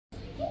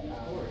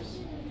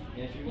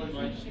And if you wouldn't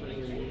mind just putting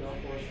your email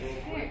for us real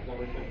quick while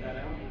we put that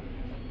out.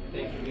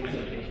 Thank you for being so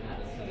patient with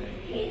us today.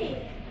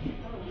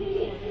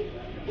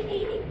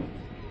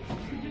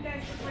 Did you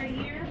guys look right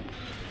here?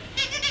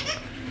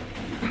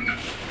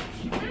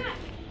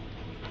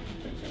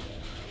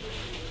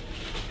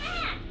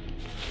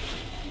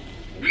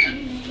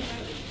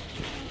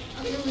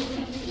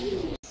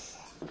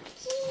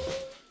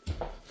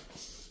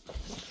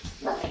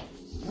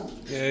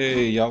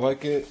 Hey, y'all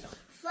like it?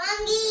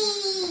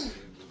 Funny!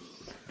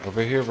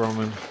 Over here,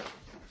 Roman.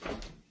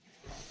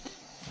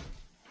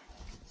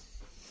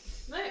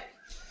 Look.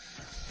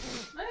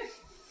 Look.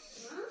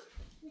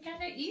 We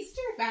got an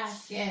Easter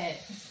basket.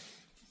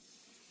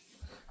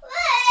 What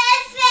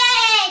is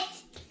it?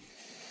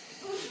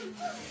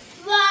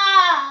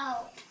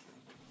 Wow!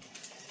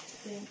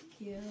 Thank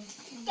you.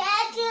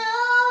 Thank you,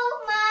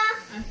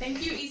 Ma. Thank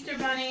you, Easter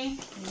Bunny.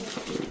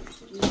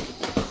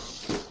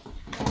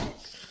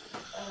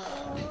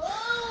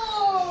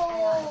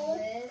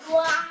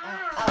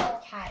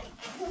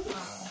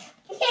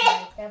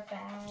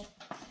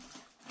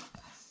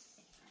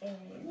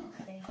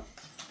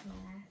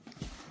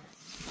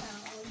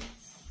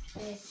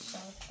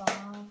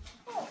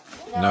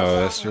 No,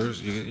 that's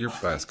yours. You get your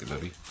basket,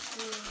 Libby.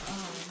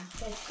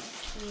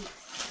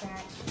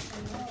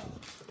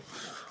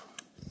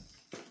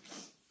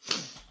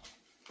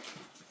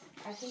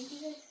 I think you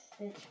just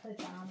stitch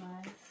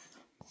pajamas.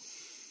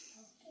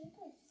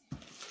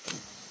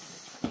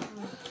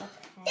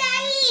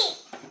 Daddy!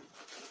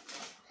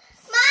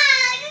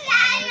 Mom,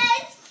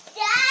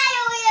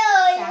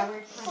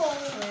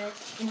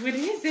 What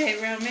is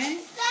it, Roman?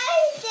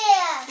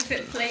 Is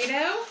it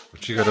Play-Doh?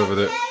 What you got over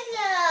there?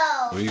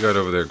 What you got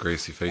over there,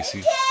 Gracie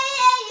Facey? What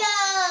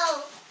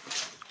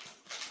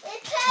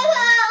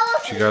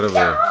you got over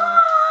there?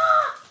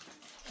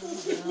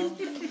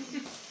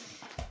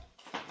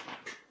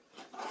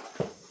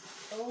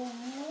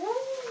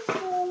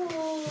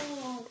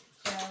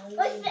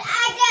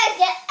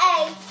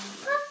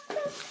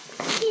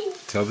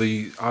 Tell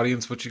the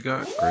audience what you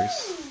got,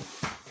 Grace.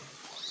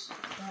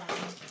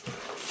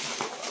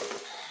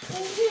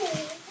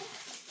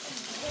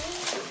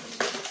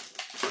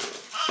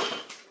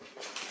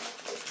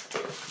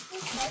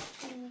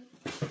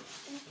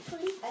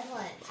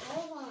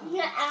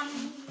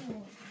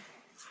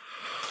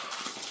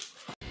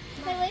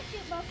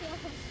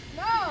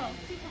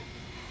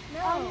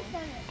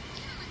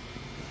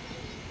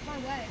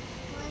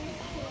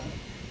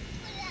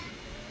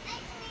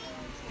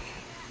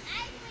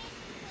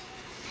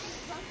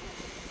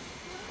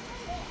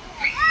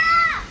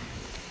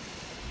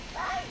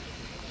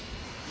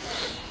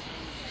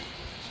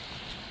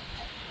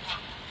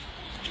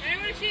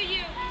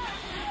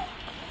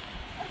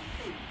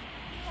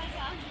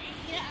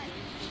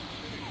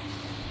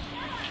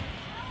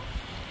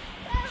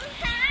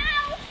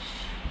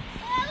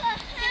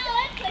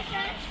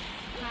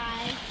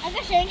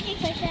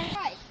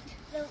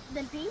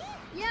 The bee?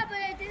 Yeah, but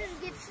it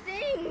didn't get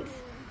stings.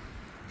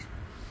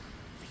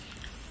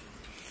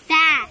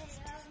 Fast.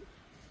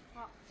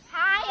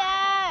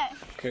 Higher.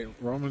 Okay,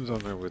 Roman's on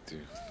there with you.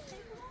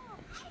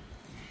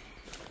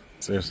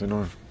 Seriously,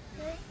 Nora.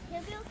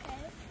 He'll be okay.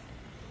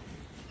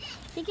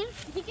 He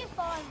can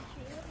fall on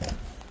the tree.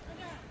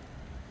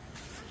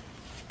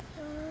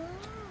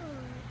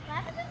 What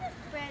happens if this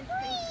branch?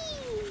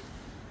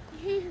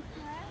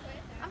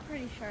 I'm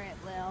pretty sure it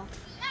will.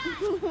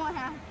 What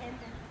happened?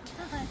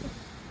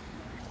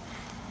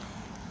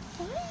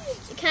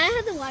 Can I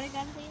have the water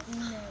gun, please?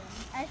 No.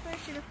 I just want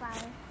to shoot a flower.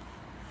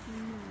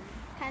 No.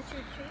 Can I shoot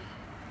a tree?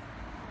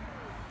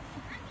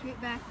 Shoot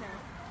back there.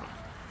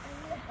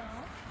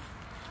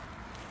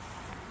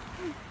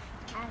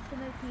 Ask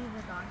him if he's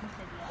a dog. He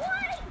said yes.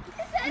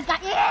 What? I got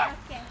you.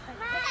 Okay.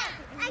 Mama,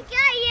 I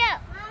got you.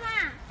 Mama.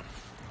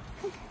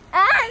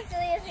 Ah,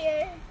 Celia's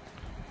here.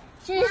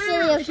 She's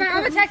Celia.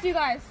 I'm gonna text you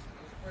guys.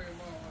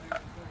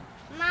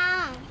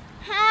 Mom,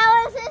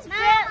 how is this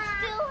branch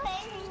still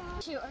hanging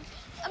on? Sure.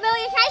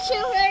 Amelia, can I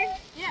shoot her?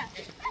 Yeah.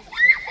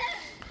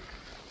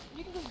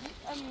 You can go.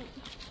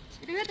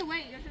 You have to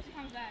wait until she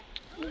comes back.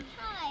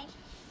 Hi.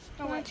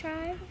 Don't want to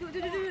try? Do it.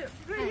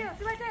 Right here.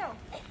 Do right there.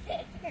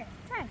 Here,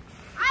 try.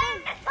 I am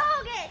the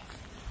target.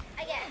 I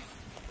guess.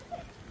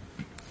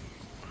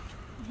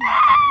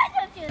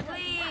 Don't do it.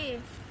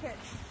 Please. Here.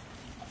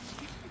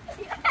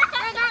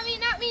 No,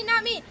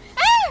 not me.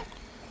 Ah!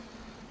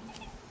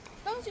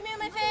 Don't shoot me in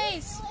my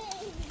face.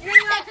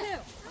 You're not too.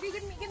 Okay,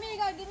 give me the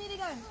gun. Give me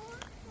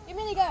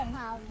the gun.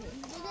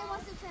 DJ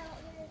wants to try.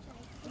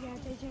 Yeah,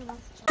 DJ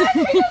wants to try.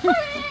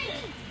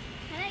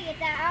 Can I get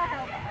that?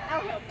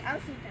 I'll help. I'll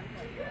shoot them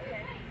for you.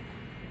 Okay.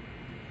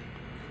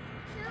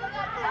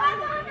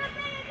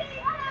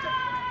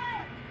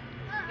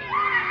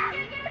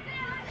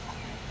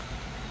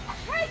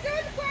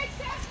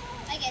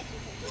 I guess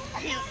you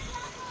can.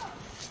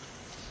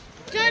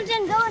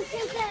 Johnson, go and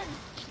shoot them.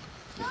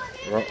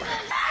 Well,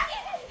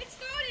 It's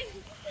starting.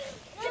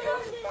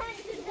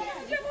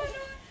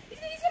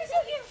 He's gonna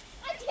shoot you.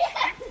 I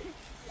can't.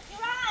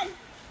 Run.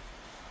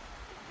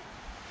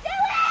 Do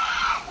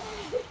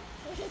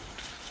it.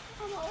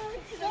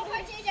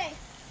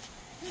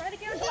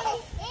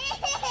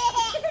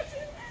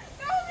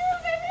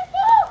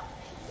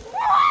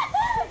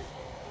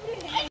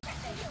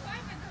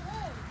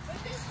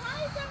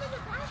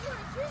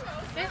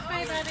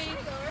 Hey, Bubby.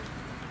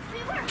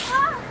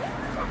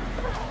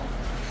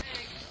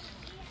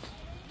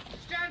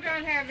 Does John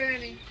have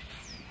any?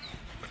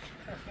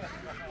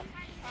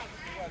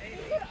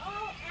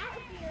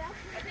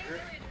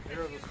 Here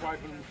are the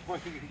swiping and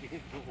pointing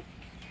again.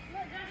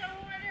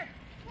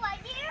 Right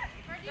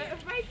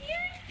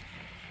here?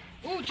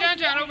 Ooh,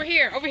 John, over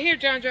here. Over here,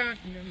 John. Never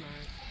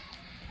mind.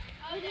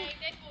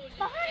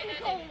 Behind the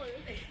coolers.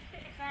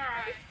 It's all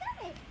right.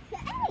 The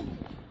egg.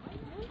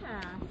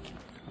 Yeah.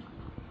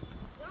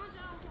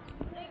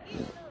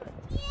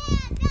 Yeah,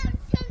 don't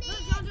come in.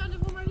 John,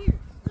 there's one right here.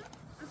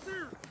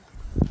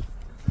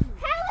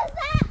 How was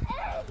that?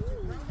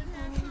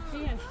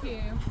 Yes,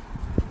 you.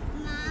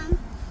 Mom,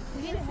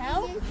 you need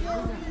help?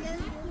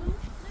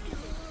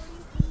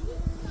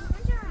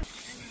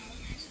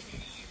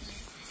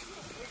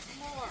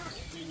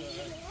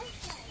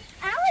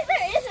 I don't think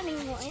there is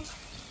anymore.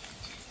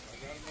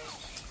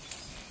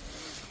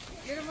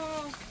 Get them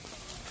all.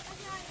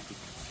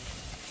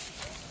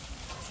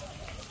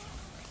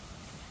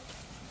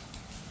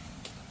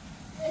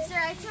 Is your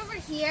eggs over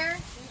here?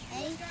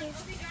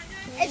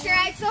 Is your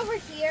eggs over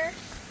here?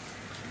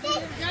 Roll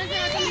it.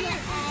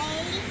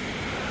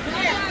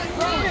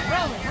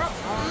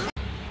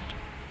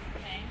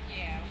 Thank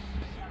you.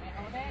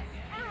 Hold it.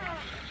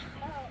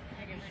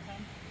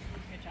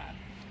 Good job.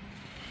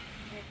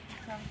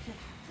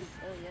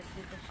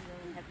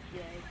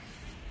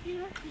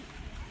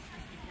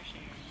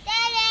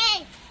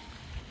 Daddy!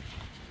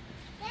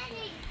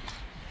 Daddy!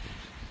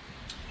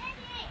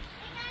 Daddy!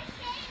 I got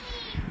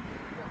Shady!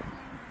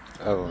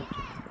 Oh.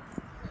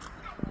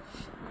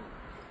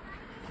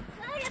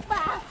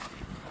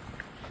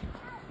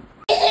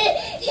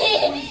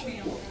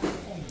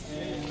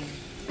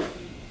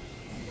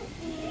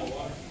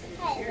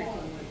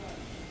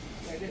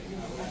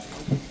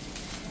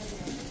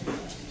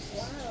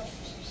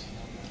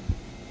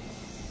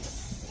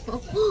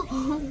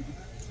 Oh.